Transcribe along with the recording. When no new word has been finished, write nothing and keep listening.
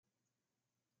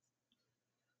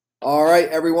All right,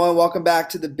 everyone, welcome back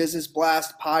to the Business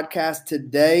Blast podcast.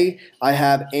 Today, I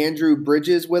have Andrew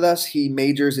Bridges with us. He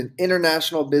majors in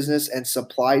international business and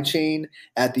supply chain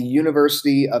at the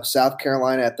University of South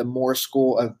Carolina at the Moore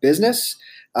School of Business.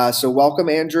 So, welcome,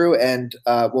 Andrew, and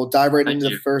we'll dive right Thank into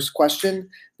the you. first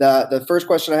question. The first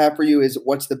question I have for you is,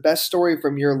 what's the best story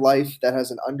from your life that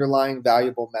has an underlying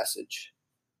valuable message?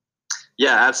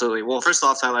 Yeah, absolutely. Well, first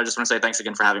off, Tyler, I just want to say thanks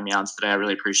again for having me on today. I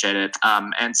really appreciate it.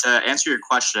 And to answer your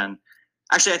question,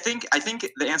 actually, I think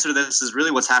the answer to this is really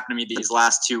what's happened to me these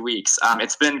last 2 weeks.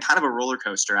 It's been kind of a roller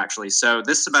coaster, actually. So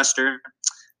this semester,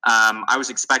 I was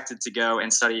expected to go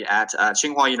and study at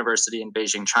Tsinghua University in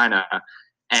Beijing, China.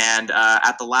 And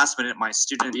at the last minute, my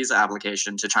student visa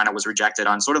application to China was rejected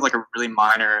on sort of like a really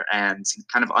minor and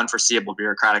kind of unforeseeable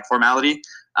bureaucratic formality.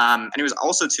 And it was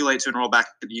also too late to enroll back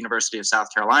at the University of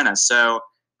South Carolina. So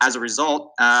as a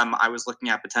result, I was looking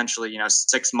at potentially,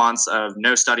 6 months of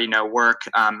no study, no work,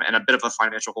 and a bit of a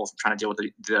financial hole from trying to deal with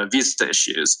the visa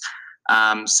issues.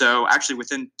 So actually,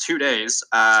 within 2 days,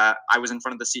 I was in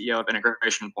front of the CEO of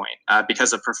Integration Point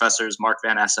because of professors Mark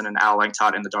Van Essen and Al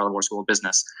Langtot in the Darla School of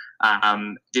Business.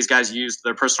 These guys used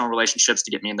their personal relationships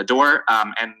to get me in the door,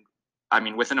 and I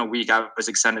mean, within a week, I was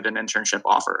extended an internship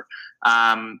offer.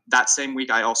 That same week,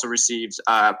 I also received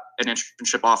an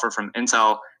internship offer from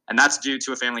Intel, and that's due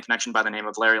to a family connection by the name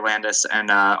of Larry Landis and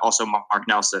also Mark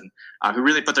Nelson, who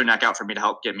really put their neck out for me to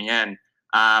help get me in.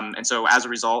 And so as a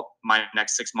result, my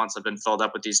next 6 months have been filled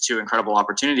up with these two incredible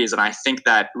opportunities. And I think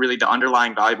that really the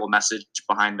underlying valuable message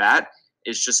behind that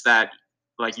is just that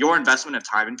like your investment of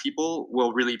time in people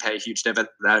will really pay huge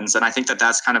dividends. And I think that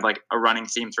that's kind of like a running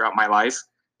theme throughout my life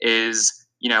is,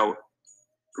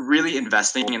 really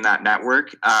investing in that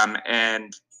network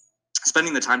and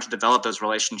spending the time to develop those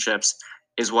relationships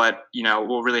is what,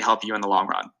 will really help you in the long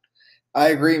run. I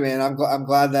agree, man. I'm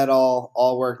glad that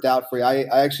all worked out for you.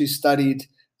 I actually studied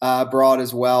abroad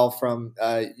as well from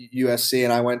USC,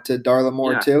 and I went to Darla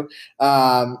Moore Yeah. too.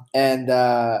 And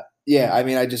yeah, I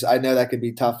mean, I know that could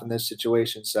be tough in this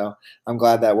situation, so I'm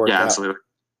glad that worked Yeah, out. absolutely.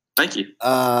 Thank you.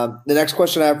 The next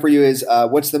question I have for you is,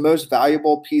 what's the most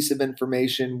valuable piece of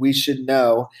information we should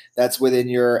know that's within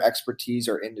your expertise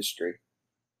or industry?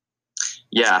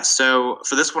 Yeah. So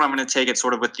for this one, I'm going to take it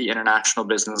sort of with the international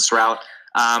business route.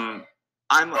 Um,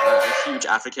 I'm a huge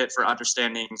advocate for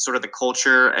understanding sort of the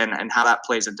culture and how that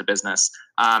plays into business.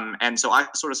 And so I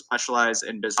sort of specialize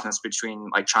in business between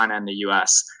like China and the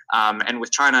US. And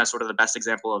with China, sort of the best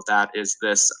example of that is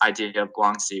this idea of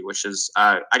guangxi, which is,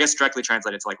 I guess, directly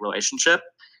translated to like relationship.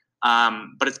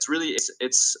 But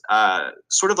it's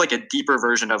sort of like a deeper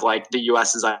version of like the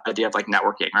US's idea of like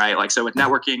networking, right? Like so with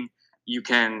networking, you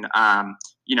can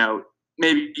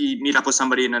maybe meet up with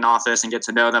somebody in an office and get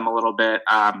to know them a little bit.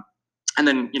 And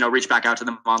then, reach back out to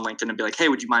them on LinkedIn and be like, hey,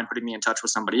 would you mind putting me in touch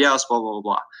with somebody else? Blah, blah,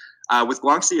 blah, blah. With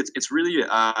Guangxi, it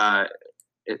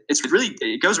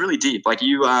goes really deep. Like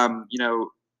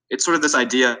it's sort of this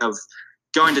idea of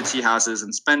going to tea houses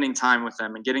and spending time with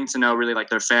them and getting to know really like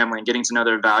their family and getting to know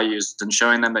their values and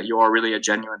showing them that you are really a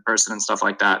genuine person and stuff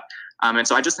like that. And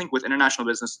so I just think with international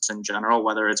business in general,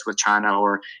 whether it's with China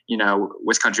or,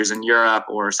 with countries in Europe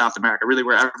or South America, really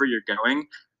wherever you're going,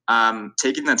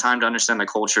 taking the time to understand the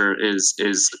culture is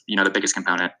the biggest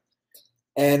component.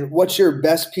 And what's your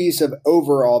best piece of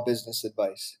overall business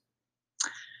advice?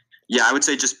 Yeah, I would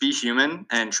say just be human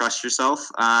and trust yourself.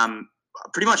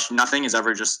 Pretty much nothing is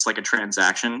ever just like a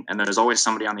transaction, and there's always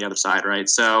somebody on the other side, right?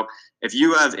 So if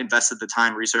you have invested the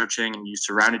time researching and you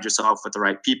surrounded yourself with the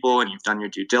right people and you've done your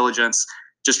due diligence,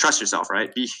 just trust yourself,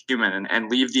 right? Be human and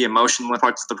leave the emotional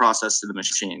parts of the process to the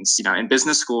machines. In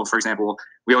business school, for example,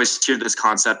 we always hear this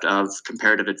concept of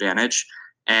comparative advantage.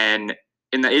 And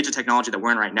in the age of technology that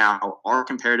we're in right now, our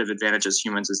comparative advantage as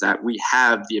humans is that we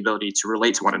have the ability to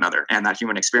relate to one another and that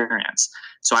human experience.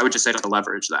 So I would just say to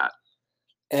leverage that.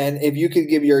 And if you could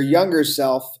give your younger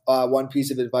self one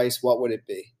piece of advice, what would it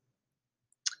be?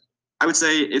 I would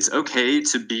say it's okay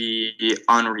to be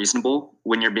unreasonable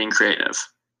when you're being creative.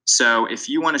 So if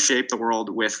you want to shape the world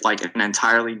with like an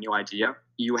entirely new idea,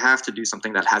 you have to do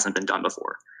something that hasn't been done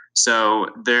before. So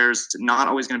there's not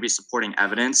always going to be supporting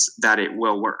evidence that it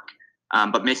will work.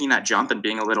 But making that jump and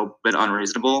being a little bit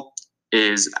unreasonable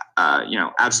is,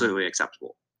 absolutely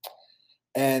acceptable.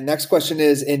 And next question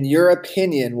is, in your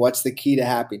opinion, what's the key to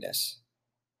happiness?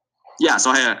 Yeah,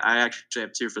 so I actually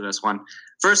have two for this one.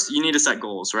 First, you need to set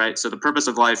goals, right? So the purpose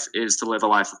of life is to live a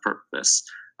life of purpose.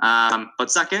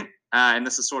 But second, and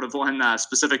this is sort of one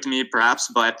specific to me perhaps,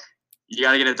 but You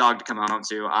got to get a dog to come home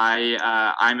to.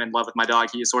 I'm in love with my dog.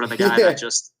 He is sort of the guy that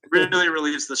just really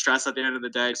relieves the stress at the end of the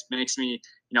day. It makes me,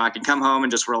 I can come home and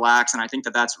just relax. And I think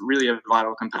that that's really a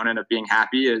vital component of being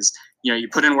happy is, you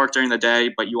put in work during the day,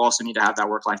 but you also need to have that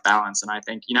work-life balance. And I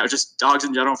think, just dogs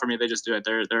in general, for me, they just do it.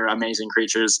 They're amazing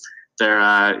creatures.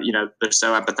 They're, they're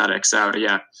so empathetic. So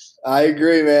yeah. I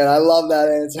agree, man. I love that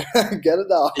answer. Get a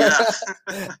dog. Yeah.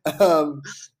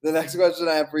 The next question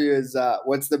I have for you is,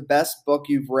 what's the best book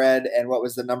you've read, and what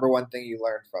was the number one thing you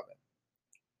learned from it?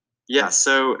 Yeah,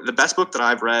 so the best book that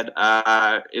I've read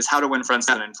is How to Win Friends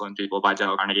and Influence People by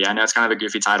Dale Carnegie. I know it's kind of a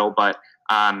goofy title, but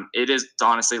it is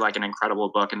honestly like an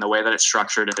incredible book, and the way that it's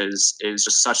structured is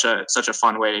just such a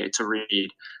fun way to read.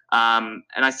 And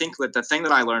I think that the thing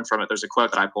that I learned from it, there's a quote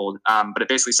that I pulled, but it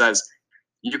basically says,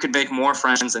 you can make more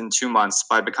friends in 2 months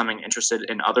by becoming interested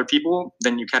in other people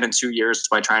than you can in 2 years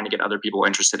by trying to get other people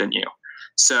interested in you.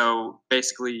 So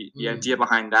basically, the idea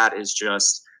behind that is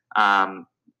just,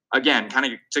 again, kind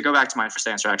of to go back to my first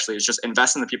answer, actually, is just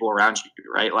invest in the people around you,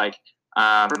 right? Like,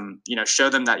 show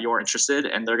them that you're interested,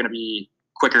 and they're going to be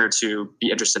quicker to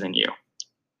be interested in you.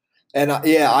 And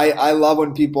I love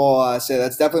when people say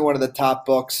that's definitely one of the top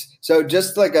books. So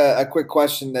just like a quick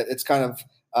question that it's kind of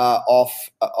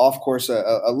off course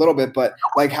a little bit, but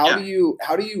like how do you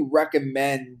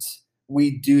recommend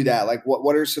we do that? Like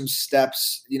what are some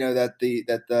steps that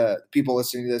the people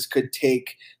listening to this could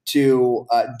take to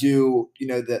do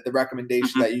the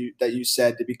recommendation that you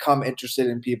said to become interested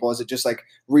in people? Is it just like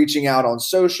reaching out on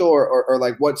social, or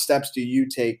like what steps do you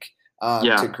take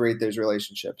to create those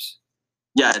relationships?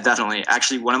 Yeah, definitely.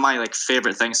 Actually, one of my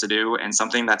favorite things to do, and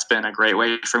something that's been a great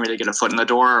way for me to get a foot in the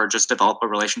door or just develop a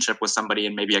relationship with somebody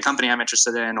in maybe a company I'm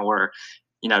interested in, or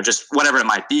just whatever it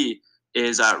might be,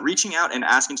 is reaching out and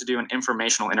asking to do an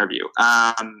informational interview.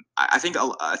 I think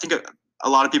a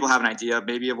lot of people have an idea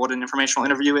maybe of what an informational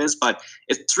interview is, but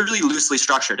it's really loosely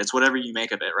structured. It's whatever you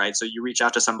make of it, right? So you reach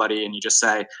out to somebody and you just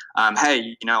say,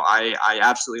 hey, I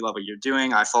absolutely love what you're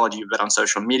doing. I followed you a bit on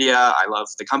social media. I love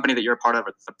the company that you're a part of,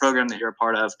 or the program that you're a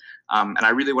part of. And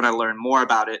I really want to learn more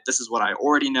about it. This is what I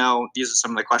already know. These are some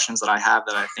of the questions that I have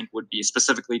that I think would be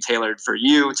specifically tailored for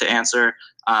you to answer.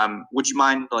 Would you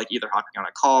mind either hopping on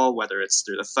a call, whether it's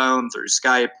through the phone, through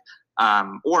Skype,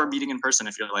 or meeting in person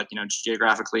if you're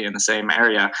geographically in the same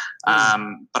area.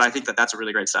 But I think that that's a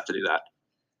really great step to do that.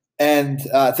 And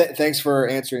thanks for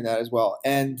answering that as well.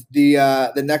 And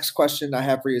the next question I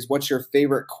have for you is, what's your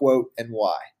favorite quote and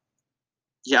why?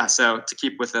 Yeah, so to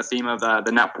keep with the theme of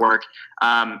the network,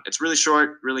 it's really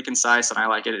short, really concise, and I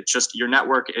like it. It's just, your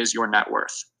network is your net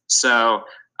worth. So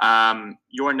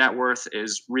your net worth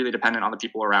is really dependent on the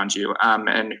people around you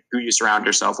and who you surround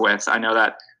yourself with. I know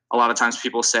that a lot of times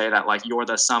people say that you're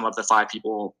the sum of the 5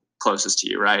 people closest to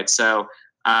you, right? So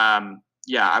I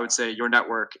would say your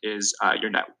network is your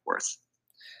net worth.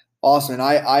 Awesome. And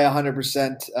I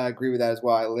 100% agree with that as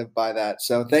well. I live by that.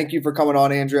 So thank you for coming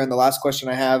on, Andrew. And the last question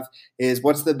I have is,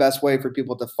 what's the best way for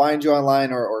people to find you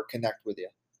online or connect with you?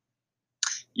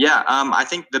 Yeah, I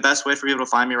think the best way for people to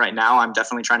find me right now, I'm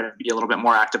definitely trying to be a little bit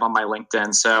more active on my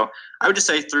LinkedIn. So I would just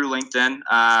say through LinkedIn.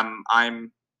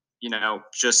 I'm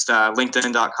just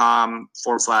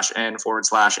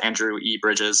linkedin.com/n/Andrew E.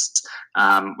 Bridges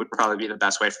would probably be the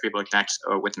best way for people to connect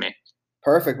with me.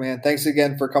 Perfect, man. Thanks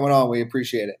again for coming on. We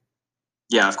appreciate it.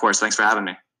 Yeah, of course. Thanks for having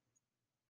me.